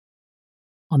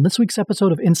On this week's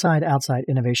episode of Inside Outside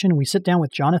Innovation, we sit down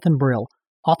with Jonathan Brill,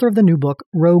 author of the new book,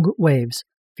 Rogue Waves,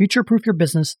 Future-Proof Your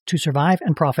Business to Survive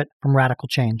and Profit from Radical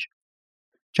Change.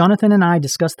 Jonathan and I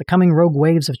discuss the coming rogue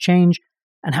waves of change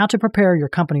and how to prepare your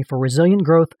company for resilient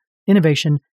growth,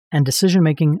 innovation, and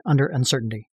decision-making under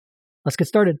uncertainty. Let's get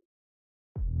started.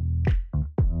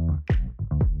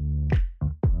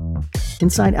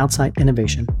 Inside Outside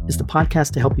Innovation is the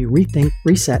podcast to help you rethink,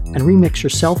 reset, and remix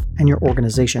yourself and your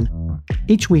organization.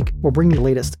 Each week, we'll bring you the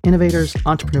latest innovators,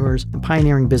 entrepreneurs, and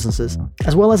pioneering businesses,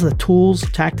 as well as the tools,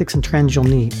 tactics, and trends you'll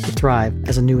need to thrive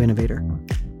as a new innovator.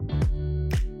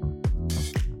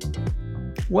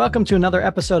 Welcome to another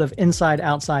episode of Inside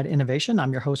Outside Innovation.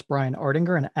 I'm your host, Brian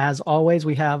Ardinger, and as always,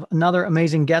 we have another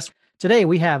amazing guest. Today,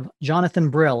 we have Jonathan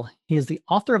Brill. He is the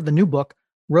author of the new book,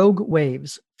 Rogue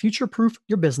Waves, Future-Proof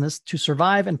Your Business to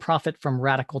Survive and Profit from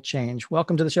Radical Change.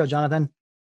 Welcome to the show, Jonathan.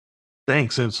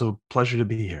 Thanks. It's a pleasure to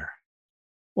be here.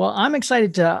 Well, I'm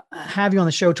excited to have you on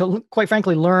the show to, quite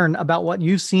frankly, learn about what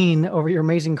you've seen over your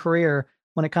amazing career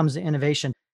when it comes to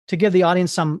innovation. To give the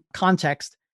audience some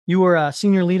context, you were a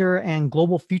senior leader and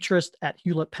global futurist at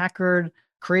Hewlett-Packard,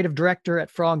 creative director at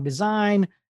Frog Design.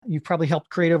 You've probably helped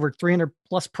create over 300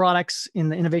 plus products in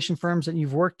the innovation firms that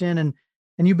you've worked in. And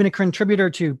you've been a contributor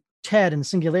to TED and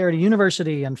Singularity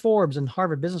University and Forbes and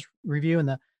Harvard Business Review, and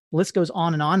the list goes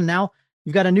on and on. And now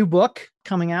you've got a new book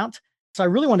coming out. So I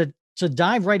really wanted to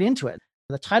dive right into it.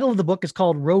 The title of the book is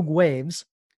called Rogue Waves.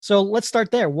 So let's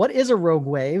start there. What is a rogue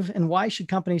wave and why should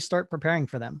companies start preparing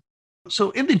for them?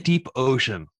 So in the deep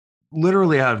ocean,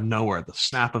 literally out of nowhere, the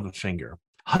snap of a finger,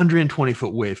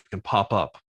 120-foot wave can pop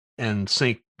up and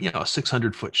sink, a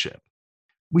 600-foot ship.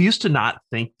 We used to not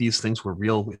think these things were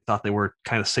real. We thought they were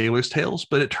kind of sailor's tales,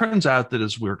 but it turns out that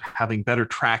as we're having better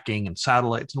tracking and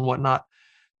satellites and whatnot,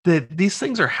 that these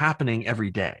things are happening every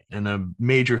day. In a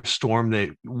major storm,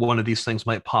 one of these things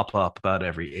might pop up about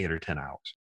every 8 or 10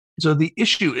 hours. So the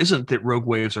issue isn't that rogue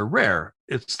waves are rare,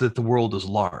 it's that the world is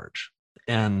large.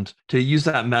 And to use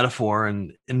that metaphor,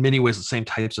 and in many ways the same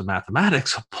types of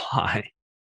mathematics apply,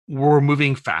 we're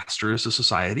moving faster as a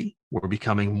society. We're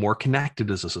becoming more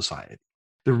connected as a society.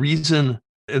 The reason,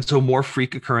 and so more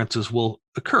freak occurrences will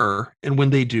occur. And when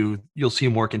they do, you'll see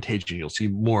more contagion. You'll see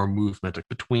more movement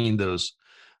between those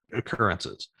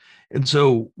occurrences. And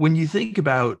so when you think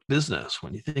about business,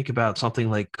 when you think about something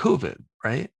like COVID,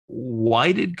 right?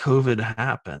 Why did COVID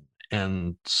happen?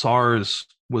 And SARS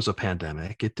was a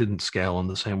pandemic. It didn't scale in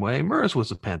the same way. MERS was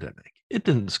a pandemic. It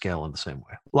didn't scale in the same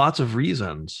way. Lots of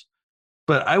reasons.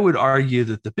 But I would argue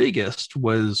that the biggest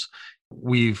was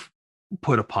we've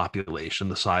put a population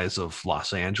the size of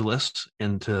Los Angeles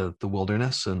into the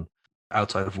wilderness and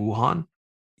outside of Wuhan.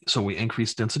 So we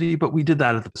increased density, but we did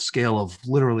that at the scale of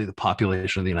literally the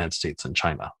population of the United States and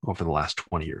China over the last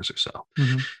 20 years or so.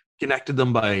 Mm-hmm. Connected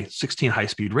them by 16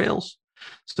 high-speed rails.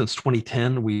 Since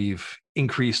 2010, we've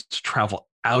increased travel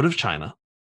out of China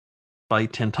by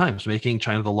 10 times, making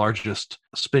China the largest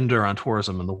spender on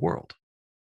tourism in the world,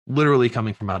 literally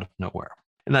coming from out of nowhere.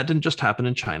 And that didn't just happen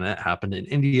in China. It happened in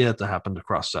India. It happened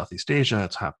across Southeast Asia.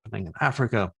 It's happening in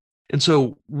Africa. And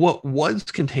so what was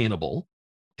containable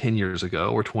 10 years ago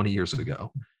or 20 years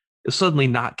ago is suddenly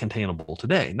not containable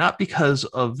today, not because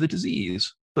of the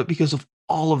disease, but because of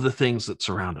all of the things that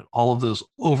surround it, all of those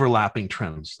overlapping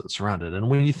trends that surround it. And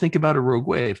when you think about a rogue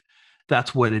wave,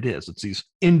 that's what it is. It's these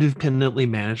independently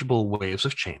manageable waves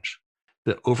of change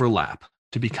that overlap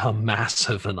to become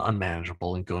massive and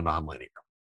unmanageable and go nonlinear.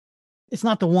 It's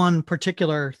not the one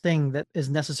particular thing that is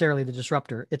necessarily the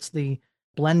disruptor. It's the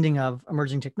blending of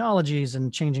emerging technologies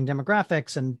and changing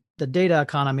demographics and the data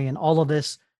economy and all of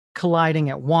this colliding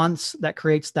at once that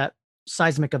creates that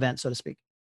seismic event, so to speak.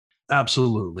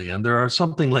 Absolutely. And there are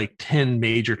something like 10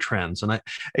 major trends. And I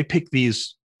pick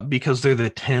these because they're the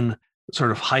 10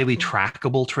 sort of highly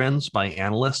trackable trends by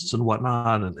analysts and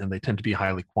whatnot. And they tend to be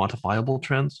highly quantifiable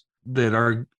trends that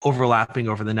are overlapping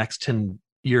over the next 10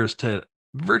 years to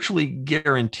virtually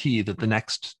guarantee that the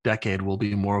next decade will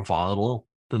be more volatile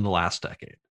than the last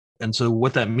decade. And so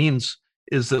what that means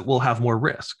is that we'll have more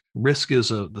risk. Risk is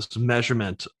this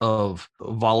measurement of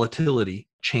volatility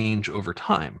change over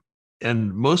time.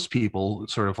 And most people,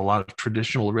 sort of a lot of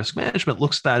traditional risk management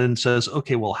looks at that and says,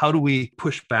 okay, well, how do we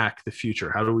push back the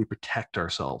future? How do we protect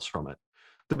ourselves from it?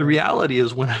 But the reality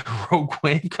is when a rogue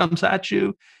wave comes at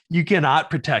you, you cannot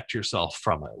protect yourself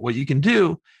from it. What you can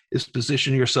do is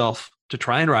position yourself to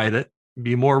try and ride it,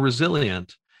 be more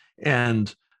resilient.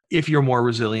 And if you're more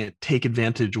resilient, take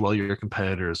advantage while your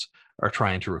competitors are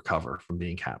trying to recover from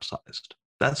being capsized.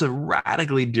 That's a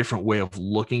radically different way of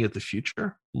looking at the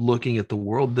future, looking at the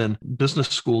world than business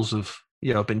schools have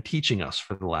been teaching us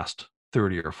for the last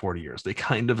 30 or 40 years. They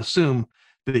kind of assume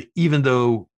that even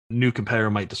though a new competitor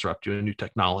might disrupt you, a new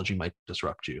technology might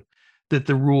disrupt you, that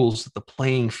the rules, the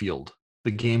playing field,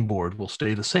 the game board will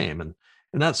stay the same. And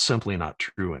that's simply not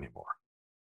true anymore.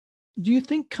 Do you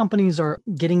think companies are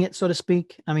getting it, so to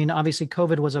speak? I mean, obviously,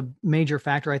 COVID was a major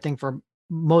factor, I think, for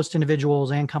most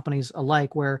individuals and companies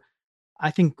alike, where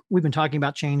I think we've been talking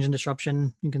about change and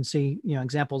disruption. You can see,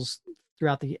 examples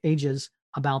throughout the ages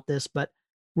about this, but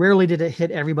rarely did it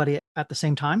hit everybody at the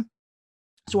same time.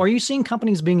 So are you seeing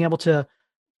companies being able to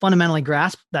fundamentally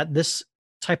grasp that this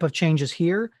type of change is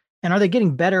here? And are they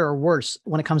getting better or worse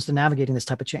when it comes to navigating this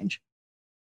type of change?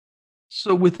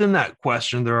 So within that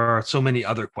question, there are so many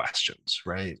other questions,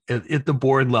 right? At the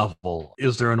board level,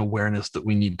 is there an awareness that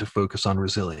we need to focus on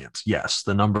resilience? Yes,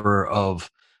 the number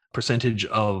of percentage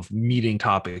of meeting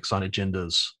topics on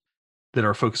agendas that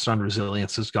are focused on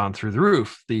resilience has gone through the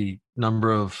roof. The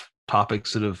number of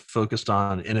topics that have focused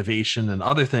on innovation and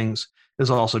other things has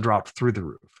also dropped through the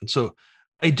roof. And so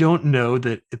I don't know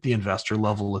that at the investor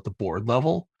level, at the board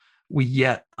level, we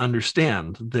yet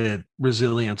understand that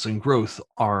resilience and growth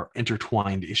are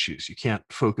intertwined issues. You can't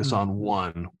focus on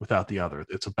one without the other.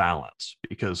 It's a balance,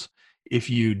 because if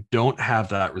you don't have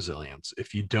that resilience,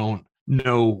 if you don't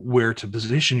know where to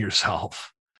position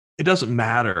yourself, it doesn't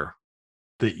matter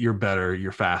that you're better,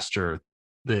 you're faster,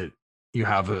 that you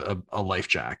have a life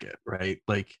jacket, right?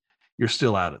 Like, you're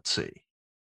still out at sea.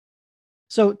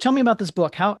 So tell me about this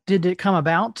book. How did it come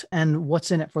about and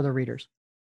what's in it for the readers?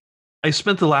 I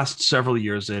spent the last several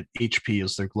years at HP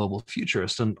as their global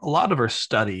futurist, and a lot of our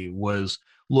study was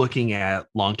looking at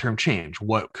long-term change.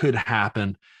 What could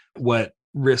happen? What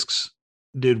risks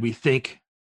did we think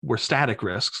were static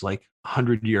risks, like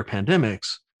 100-year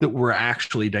pandemics, that were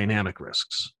actually dynamic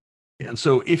risks? And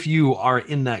so if you are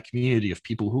in that community of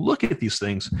people who look at these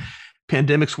things,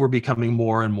 pandemics were becoming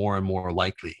more and more and more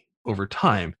likely over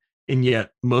time. And yet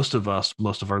most of us,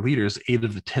 most of our leaders, 8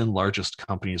 of the 10 largest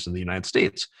companies in the United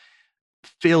States,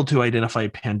 failed to identify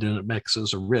pandemics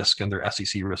as a risk in their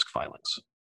SEC risk filings.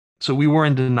 So we were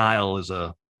in denial as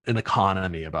an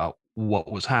economy about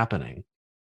what was happening.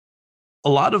 A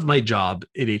lot of my job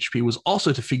at HP was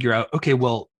also to figure out, okay,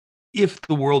 well, if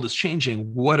the world is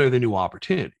changing, what are the new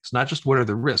opportunities? Not just what are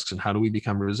the risks and how do we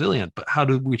become resilient, but how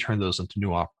do we turn those into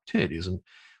new opportunities? And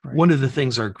one of the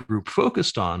things our group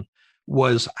focused on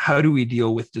was, how do we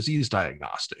deal with disease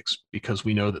diagnostics? Because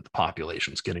we know that the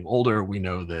population's getting older. We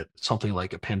know that something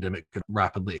like a pandemic could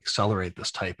rapidly accelerate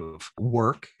this type of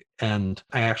work. And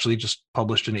I actually just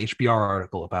published an HBR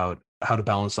article about how to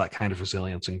balance that kind of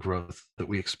resilience and growth that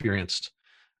we experienced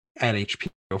at HP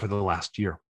over the last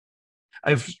year.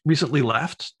 I've recently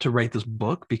left to write this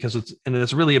book because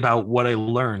it's really about what I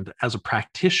learned as a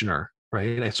practitioner,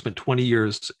 right? I spent 20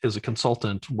 years as a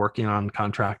consultant working on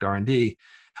contract R&D.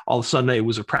 All of a sudden I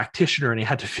was a practitioner and I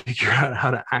had to figure out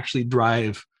how to actually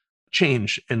drive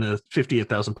change in a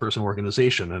 58,000 person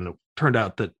organization. And it turned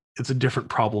out that it's a different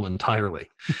problem entirely.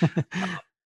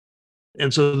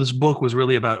 And so this book was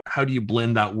really about, how do you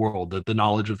blend that world, the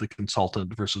knowledge of the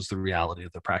consultant versus the reality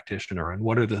of the practitioner, and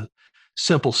what are the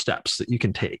simple steps that you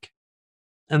can take?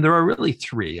 And there are really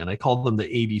 3, and I call them the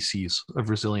ABCs of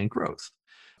resilient growth.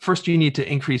 First, you need to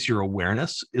increase your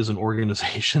awareness as an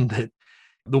organization that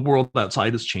the world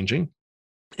outside is changing.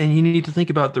 And you need to think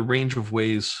about the range of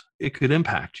ways it could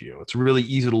impact you. It's really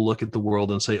easy to look at the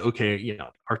world and say, okay,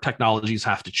 our technologies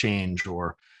have to change,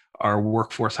 or our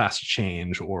workforce has to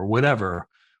change, or whatever.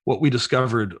 What we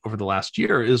discovered over the last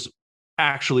year is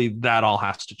actually that all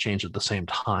has to change at the same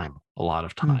time a lot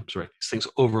of times, right? These things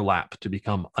overlap to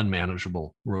become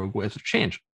unmanageable rogue ways of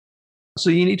change. So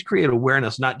you need to create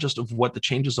awareness, not just of what the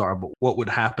changes are, but what would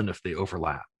happen if they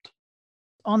overlapped.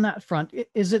 On that front,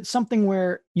 is it something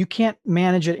where you can't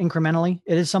manage it incrementally?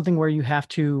 It is something where you have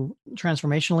to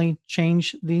transformationally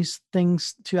change these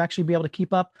things to actually be able to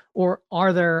keep up? Or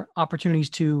are there opportunities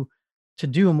to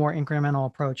do a more incremental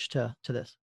approach to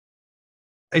this?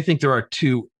 I think there are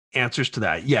 2 answers to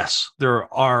that. Yes,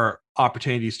 there are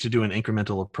opportunities to do an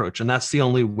incremental approach, and that's the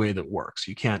only way that works.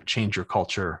 You can't change your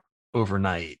culture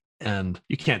overnight, and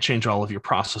you can't change all of your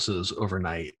processes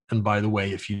overnight. And by the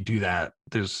way, if you do that,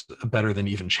 there's a better than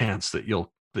even chance that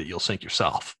you'll sink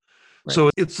yourself. Right. So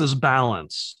it's this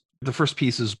balance. The first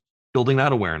piece is building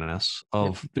that awareness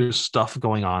of there's stuff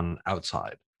going on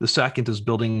outside. The second is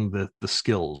building the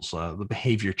skills, the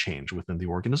behavior change within the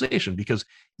organization. Because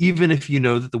even if you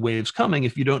know that the wave's coming,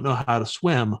 if you don't know how to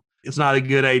swim, it's not a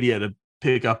good idea to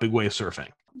pick up big wave surfing.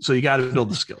 So you got to build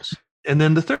the skills. And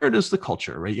then the third is the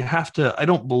culture, right? You have to, I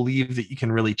don't believe that you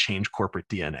can really change corporate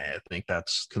DNA. I think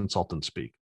that's consultant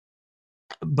speak.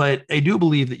 But I do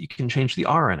believe that you can change the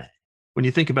RNA. When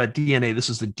you think about DNA, this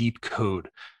is the deep code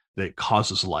that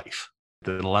causes life,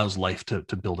 that allows life to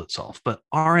build itself. But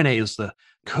RNA is the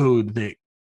code that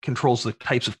controls the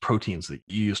types of proteins that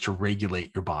you use to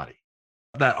regulate your body.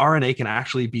 That RNA can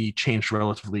actually be changed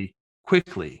relatively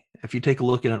quickly. If you take a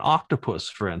look at an octopus,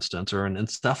 for instance, or an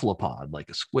encephalopod like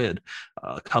a squid,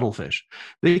 a cuttlefish,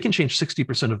 they can change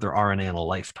 60% of their RNA in a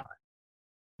lifetime.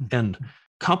 And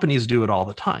companies do it all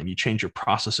the time. You change your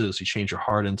processes, you change your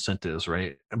hard incentives,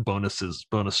 right? And bonuses,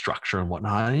 bonus structure and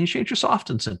whatnot, and you change your soft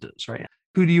incentives, right?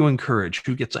 Who do you encourage?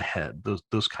 Who gets ahead?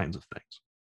 Those kinds of things.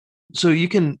 So you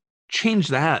can change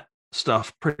that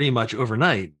stuff pretty much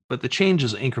overnight, but the change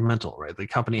is incremental, right? The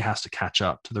company has to catch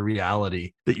up to the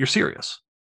reality that you're serious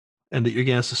and that you're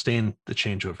going to sustain the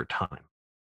change over time.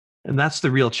 And that's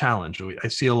the real challenge. I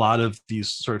see a lot of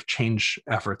these sort of change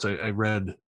efforts. I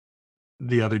read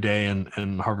the other day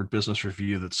in Harvard Business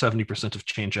Review that 70% of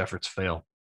change efforts fail.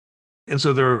 And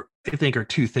so there, I think, are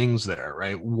two things there,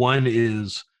 right? One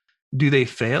is, do they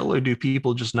fail, or do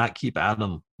people just not keep at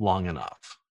them long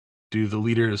enough? Do the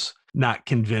leaders not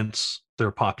convince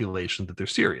their population that they're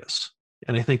serious?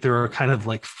 And I think there are kind of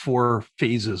like four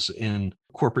phases in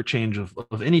corporate change of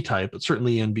any type, but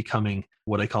certainly in becoming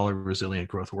what I call a resilient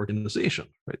growth organization,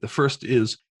 right? The first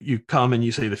is you come and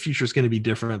you say the future is going to be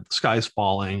different, the sky's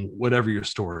falling, whatever your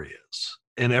story is.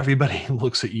 And everybody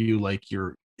looks at you like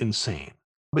you're insane.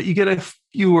 But you get a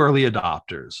few early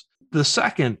adopters. The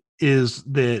second is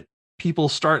that people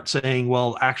start saying,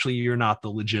 well, actually, you're not the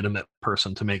legitimate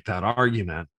person to make that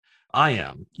argument. I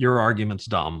am. Your argument's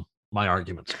dumb. My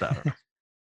argument's better.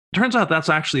 Turns out that's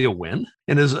actually a win.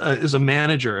 And as a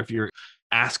manager, if you're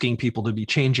asking people to be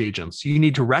change agents, you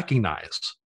need to recognize,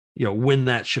 when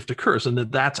that shift occurs, and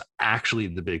that's actually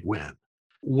the big win.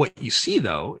 What you see,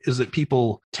 though, is that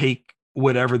people take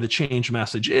whatever the change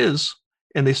message is,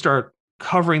 and they start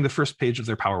covering the first page of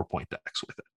their PowerPoint decks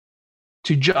with it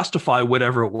to justify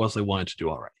whatever it was they wanted to do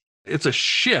already. It's a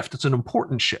shift. It's an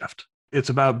important shift. It's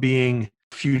about being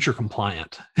future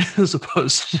compliant as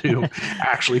opposed to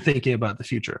actually thinking about the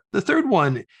future. The third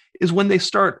one is when they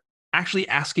start actually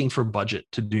asking for budget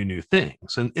to do new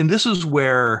things. And this is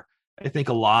where I think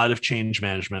a lot of change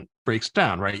management breaks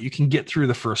down, right? You can get through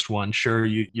the first one. Sure,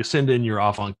 you send in your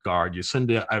avant-garde, you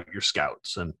send out your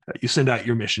scouts, and you send out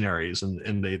your missionaries,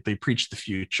 and they preach the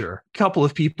future. A couple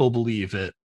of people believe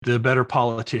it. The better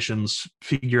politicians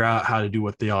figure out how to do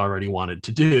what they already wanted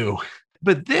to do.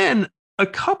 But then a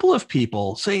couple of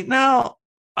people say, now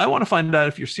I want to find out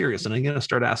if you're serious, and I'm going to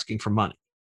start asking for money.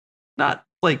 Not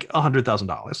like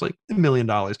 $100,000, like $1 million,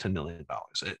 $10 million,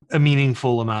 a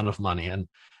meaningful amount of money, and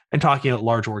talking about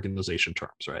large organization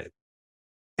terms, right?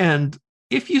 And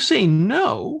if you say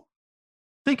no,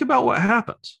 think about what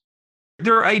happens.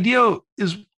 Their idea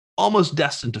is almost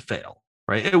destined to fail,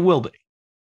 right? It will be.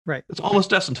 Right. It's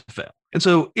almost destined to fail. And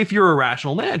so if you're a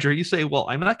rational manager, you say, well,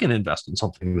 I'm not going to invest in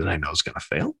something that I know is going to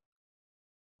fail.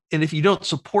 And if you don't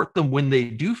support them when they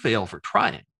do fail for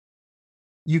trying,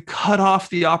 you cut off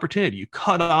the opportunity, you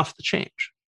cut off the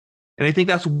change. And I think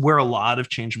that's where a lot of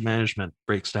change management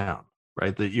breaks down,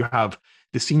 right? That you have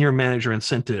the senior manager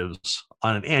incentives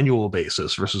on an annual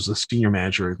basis versus the senior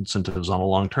manager incentives on a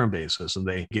long-term basis, and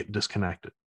they get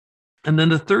disconnected. And then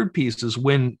the third piece is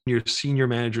when your senior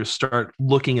managers start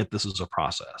looking at this as a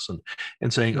process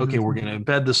and saying, okay, we're going to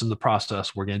embed this in the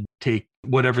process. We're going to take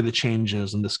whatever the change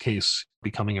is, in this case,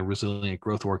 becoming a resilient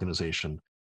growth organization,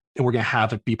 and we're going to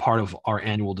have it be part of our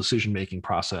annual decision-making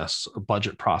process, or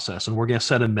budget process, and we're going to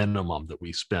set a minimum that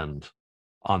we spend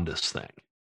on this thing.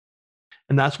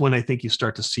 And that's when I think you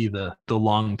start to see the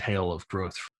long tail of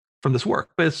growth from this work.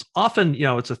 But it's often,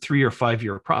 it's a 3 or 5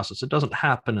 year process. It doesn't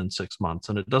happen in 6 months,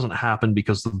 and it doesn't happen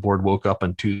because the board woke up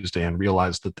on Tuesday and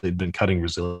realized that they'd been cutting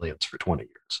resilience for 20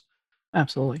 years.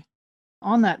 Absolutely.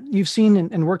 On that, you've seen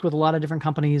and worked with a lot of different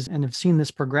companies and have seen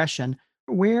this progression.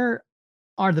 Where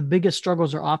are the biggest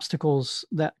struggles or obstacles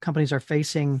that companies are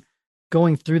facing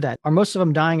going through that? Are most of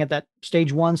them dying at that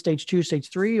stage 1, stage 2,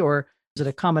 stage 3, or is it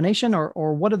a combination,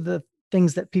 or what are the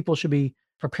things that people should be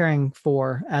preparing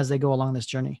for as they go along this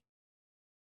journey?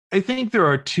 I think there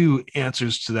are two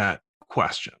answers to that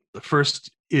question. The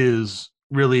first is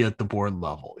really at the board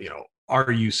level.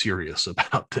 Are you serious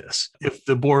about this? If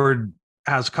the board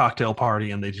has a cocktail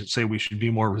party and they just say we should be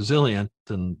more resilient,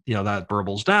 and that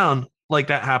burbles down, like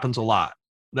that happens a lot.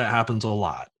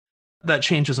 That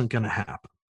change isn't going to happen.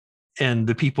 And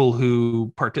the people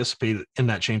who participate in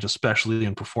that change, especially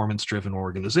in performance-driven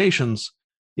organizations,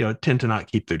 tend to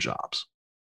not keep their jobs.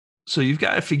 So you've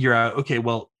got to figure out, okay,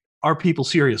 well, are people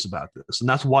serious about this? And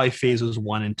that's why phases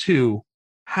 1 and 2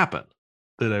 happen,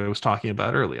 that I was talking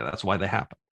about earlier. That's why they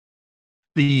happen.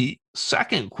 The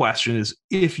second question is,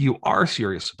 if you are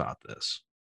serious about this,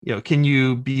 can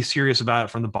you be serious about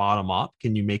it from the bottom up?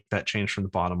 Can you make that change from the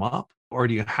bottom up? Or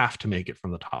do you have to make it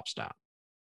from the tops down?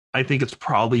 I think it's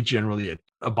probably generally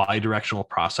a bi-directional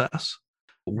process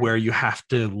where you have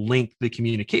to link the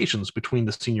communications between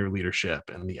the senior leadership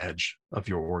and the edge of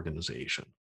your organization.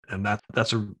 And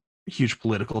that's a huge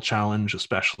political challenge,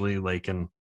 especially like in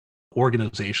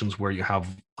organizations where you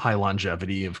have high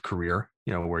longevity of career,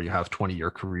 where you have 20-year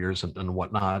careers and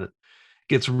whatnot. It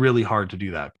gets really hard to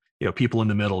do that. People in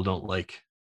the middle don't like,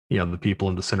 the people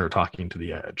in the center talking to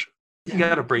the edge. You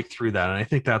got to break through that. And I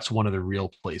think that's one of the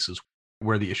real places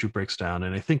where the issue breaks down.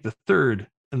 And I think the third,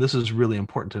 and this is really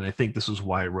important, and I think this is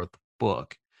why I wrote the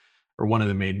book, or one of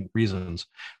the main reasons,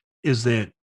 is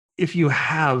that if you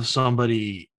have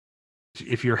somebody,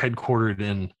 if you're headquartered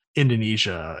in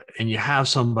Indonesia and you have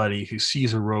somebody who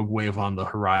sees a rogue wave on the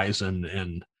horizon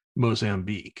in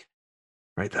Mozambique,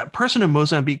 right? That person in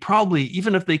Mozambique probably,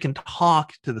 even if they can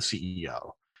talk to the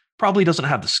CEO, probably doesn't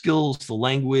have the skills, the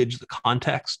language, the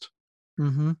context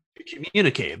to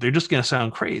communicate. They're just going to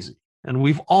sound crazy. And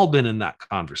we've all been in that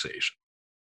conversation,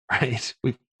 right?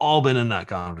 We've all been in that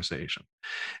conversation.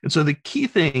 And so the key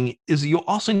thing is you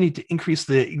also need to increase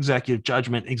the executive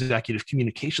judgment, executive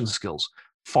communication skills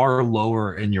far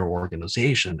lower in your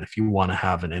organization if you want to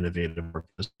have an innovative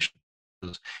organization.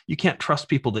 You can't trust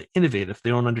people to innovate if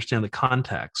they don't understand the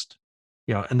context,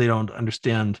 and they don't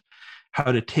understand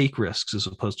how to take risks as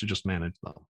opposed to just manage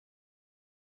them.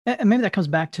 And maybe that comes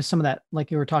back to some of that, like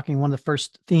you were talking, one of the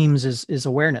first themes is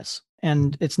awareness.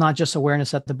 And it's not just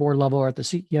awareness at the board level or at the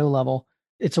CEO level.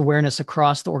 It's awareness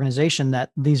across the organization that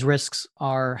these risks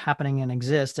are happening and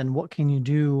exist. And what can you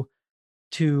do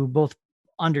to both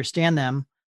understand them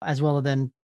as well as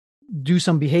then do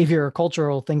some behavior or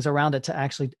cultural things around it to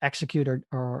actually execute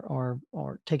or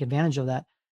take advantage of that.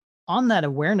 On that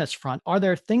awareness front, are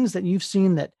there things that you've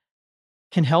seen that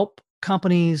can help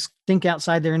companies think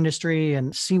outside their industry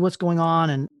and see what's going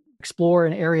on and explore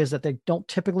in areas that they don't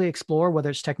typically explore, whether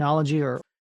it's technology or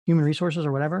human resources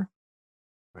or whatever?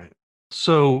 Right.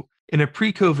 So in a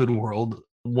pre-COVID world,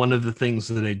 one of the things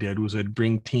that I did was I'd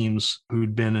bring teams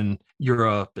who'd been in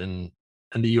Europe and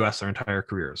the US their entire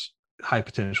careers, high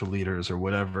potential leaders or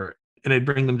whatever, and I'd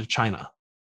bring them to China.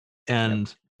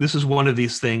 And this is one of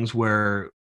these things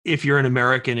where if you're an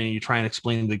American and you try and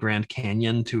explain the Grand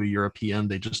Canyon to a European,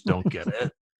 they just don't get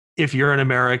it. If you're an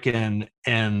American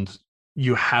and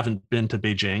you haven't been to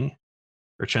Beijing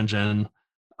or Shenzhen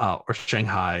or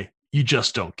Shanghai, you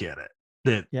just don't get it.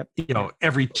 That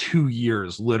every 2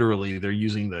 years, literally, they're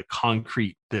using the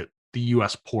concrete that the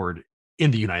U.S. poured in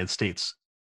the United States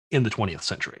in the 20th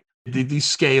century. The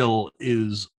scale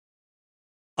is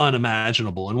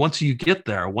unimaginable. And once you get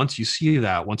there, once you see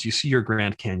that, once you see your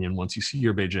Grand Canyon, once you see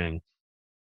your Beijing,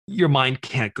 your mind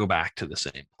can't go back to the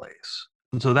same place.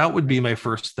 And so that would be my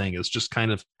first thing, is just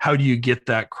kind of how do you get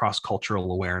that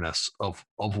cross-cultural awareness of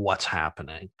what's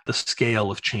happening, the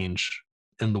scale of change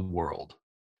in the world.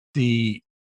 The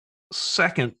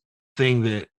second thing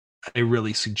that I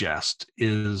really suggest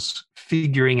is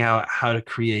figuring out how to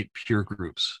create peer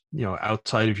groups,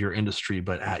 outside of your industry,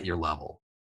 but at your level,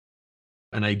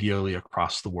 and ideally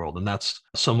across the world. And that's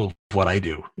some of what I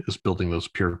do, is building those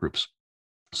peer groups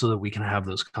so that we can have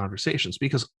those conversations,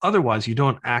 because otherwise you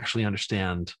don't actually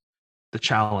understand the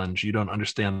challenge. You don't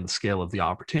understand the scale of the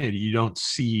opportunity. You don't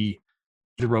see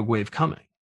the rogue wave coming,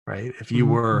 right? If you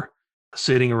were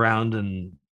sitting around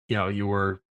and, you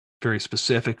were very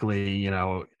specifically,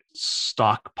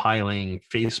 stockpiling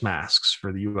face masks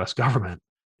for the US government,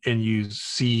 and you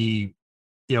see,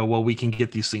 well, we can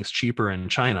get these things cheaper in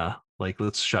China. Like,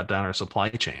 let's shut down our supply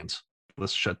chains.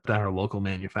 Let's shut down our local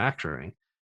manufacturing.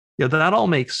 That all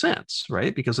makes sense,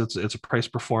 right? Because it's a price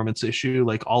performance issue.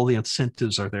 Like, all the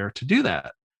incentives are there to do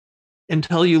that,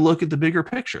 until you look at the bigger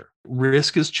picture.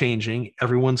 Risk is changing.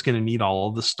 Everyone's going to need all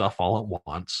of this stuff all at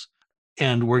once.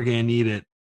 And we're going to need it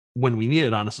when we need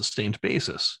it on a sustained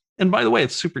basis. And by the way,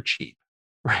 it's super cheap,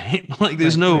 right? Like,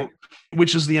 there's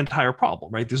which is the entire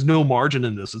problem, right? There's no margin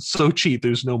in this. It's so cheap.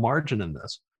 There's no margin in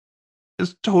this.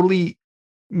 It totally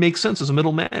makes sense as a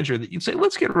middle manager that you'd say,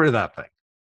 let's get rid of that thing.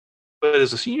 But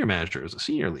as a senior manager, as a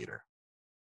senior leader,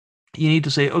 you need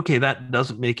to say, okay, that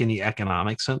doesn't make any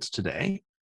economic sense today,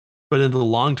 but in the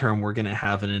long term, we're going to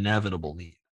have an inevitable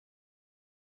need.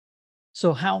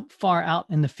 So how far out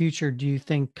in the future do you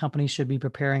think companies should be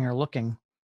preparing or looking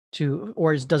to,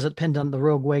 or does it depend on the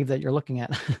rogue wave that you're looking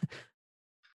at?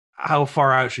 How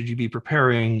far out should you be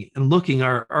preparing and looking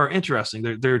are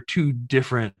interesting. They're two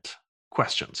different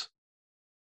questions.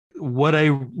 What I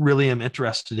really am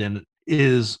interested in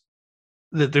is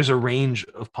that there's a range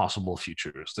of possible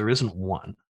futures. There isn't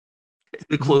one.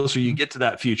 The closer you get to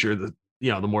that future, the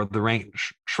more the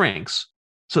range shrinks.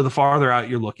 So the farther out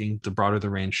you're looking, the broader the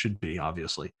range should be,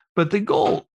 obviously. But the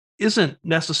goal isn't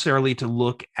necessarily to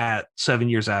look at 7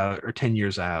 years out or 10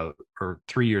 years out or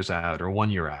 3 years out or 1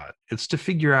 year out. It's to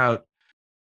figure out,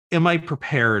 am I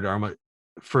prepared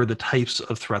for the types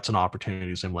of threats and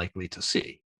opportunities I'm likely to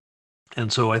see?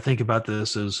 And so I think about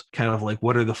this as kind of like,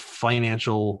 what are the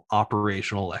financial,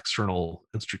 operational, external,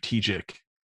 and strategic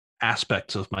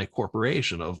aspects of my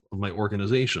corporation, of my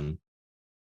organization?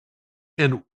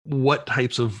 And what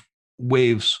types of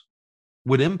waves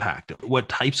would impact it? What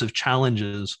types of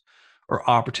challenges or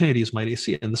opportunities might I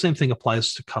see? And the same thing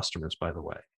applies to customers, by the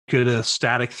way. Could a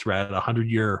static threat, a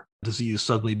 100-year disease,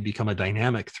 suddenly become a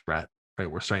dynamic threat? Right?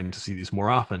 We're starting to see these more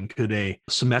often. Could a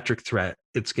symmetric threat,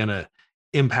 it's going to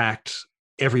impact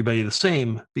everybody the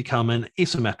same, become an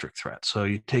asymmetric threat? So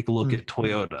you take a look at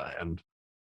Toyota and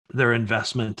their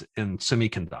investment in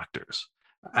semiconductors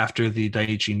after the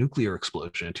Daiichi nuclear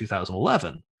explosion in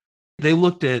 2011. They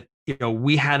looked at,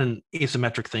 we had an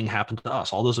asymmetric thing happen to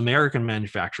us. All those American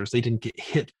manufacturers, they didn't get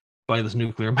hit by this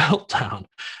nuclear meltdown,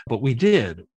 but we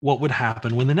did. What would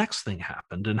happen when the next thing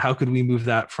happened? And how could we move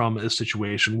that from a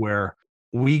situation where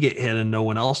we get hit and no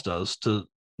one else does to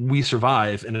we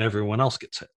survive and everyone else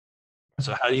gets hit?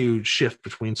 So how do you shift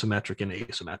between symmetric and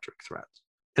asymmetric threats?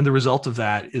 And the result of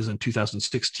that is in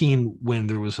 2016, when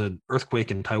there was an earthquake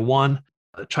in Taiwan,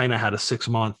 China had a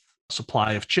 6-month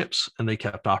supply of chips and they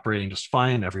kept operating just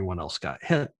fine. Everyone else got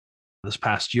hit. This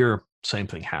past year, same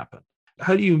thing happened.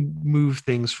 How do you move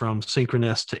things from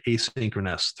synchronous to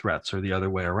asynchronous threats, or the other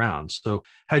way around? So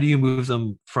how do you move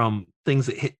them from things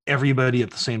that hit everybody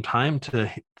at the same time to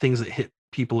things that hit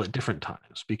people at different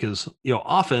times? Because,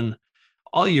 often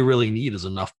all you really need is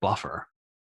enough buffer.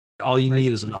 All you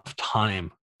need is enough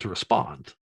time to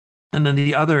respond. And then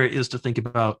the other is to think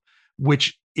about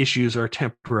which issues are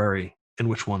temporary and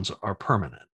which ones are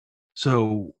permanent.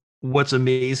 So what's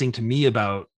amazing to me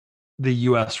about the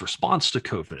US response to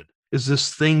COVID is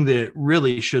this thing that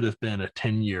really should have been a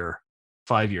 10-year,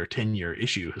 5-year, 10-year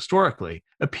issue historically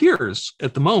appears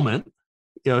at the moment,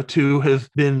 to have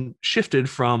been shifted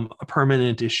from a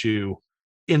permanent issue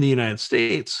in the United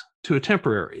States to a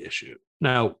temporary issue.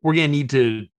 Now, we're going to need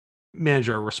to manage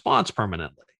our response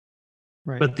permanently,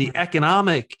 but the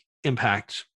economic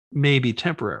impact may be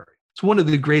temporary. It's one of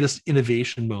the greatest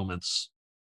innovation moments.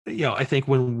 I think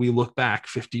when we look back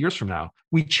 50 years from now,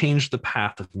 we changed the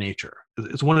path of nature.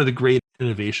 It's one of the great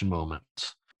innovation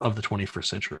moments of the 21st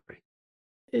century.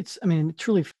 It's,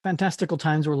 truly fantastical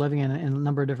times we're living in a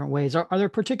number of different ways. Are there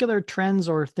particular trends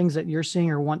or things that you're seeing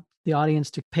or want the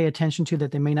audience to pay attention to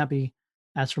that they may not be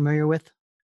as familiar with?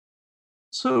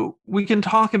 So we can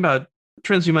talk about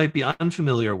trends you might be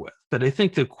unfamiliar with, but I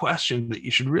think the question that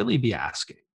you should really be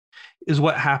asking is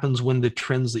what happens when the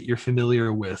trends that you're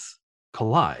familiar with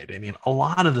collide. A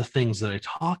lot of the things that I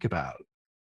talk about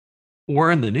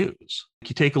were in the news.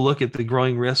 You take a look at the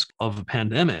growing risk of a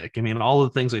pandemic. All the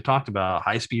things I talked about,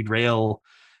 high-speed rail,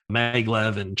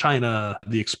 maglev in China,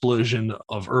 the explosion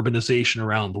of urbanization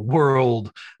around the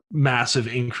world, massive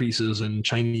increases in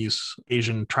Chinese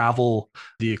Asian travel,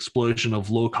 the explosion of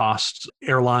low-cost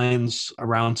airlines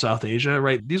around South Asia,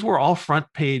 right? These were all front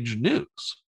page news.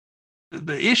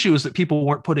 The issue is that people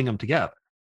weren't putting them together.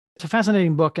 It's a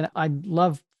fascinating book, and I'd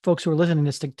love folks who are listening to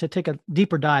this to take a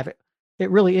deeper dive. It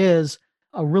really is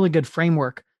a really good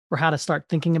framework for how to start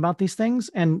thinking about these things,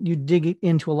 and you dig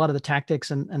into a lot of the tactics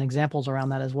and examples around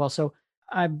that as well. So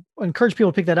I encourage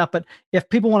people to pick that up, but if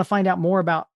people want to find out more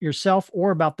about yourself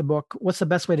or about the book, what's the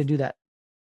best way to do that?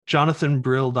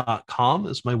 JonathanBrill.com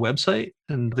is my website,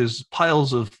 and there's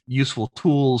piles of useful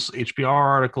tools, HBR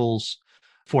articles,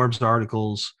 Forbes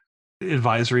articles,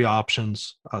 advisory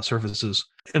options, services,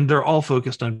 and they're all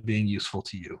focused on being useful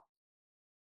to you.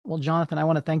 Well, Jonathan, I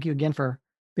want to thank you again for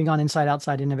being on Inside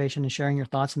Outside Innovation and sharing your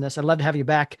thoughts on this. I'd love to have you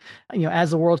back, as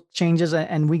the world changes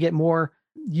and we get more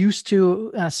used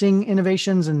to seeing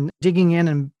innovations and digging in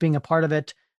and being a part of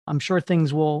it. I'm sure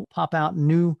things will pop out,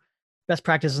 new best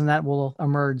practices and that will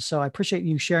emerge. So I appreciate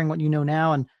you sharing what you know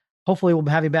now, and hopefully we'll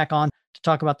have you back on to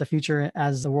talk about the future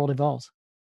as the world evolves.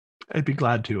 I'd be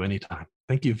glad to anytime.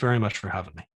 Thank you very much for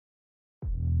having me.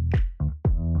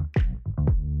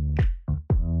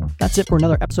 That's it for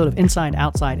another episode of Inside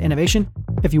Outside Innovation.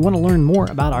 If you want to learn more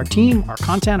about our team, our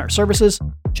content, our services,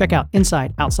 check out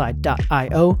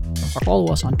insideoutside.io or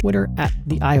follow us on Twitter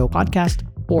 @the IO Podcast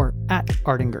or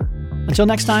 @Ardinger. Until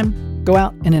next time, go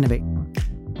out and innovate.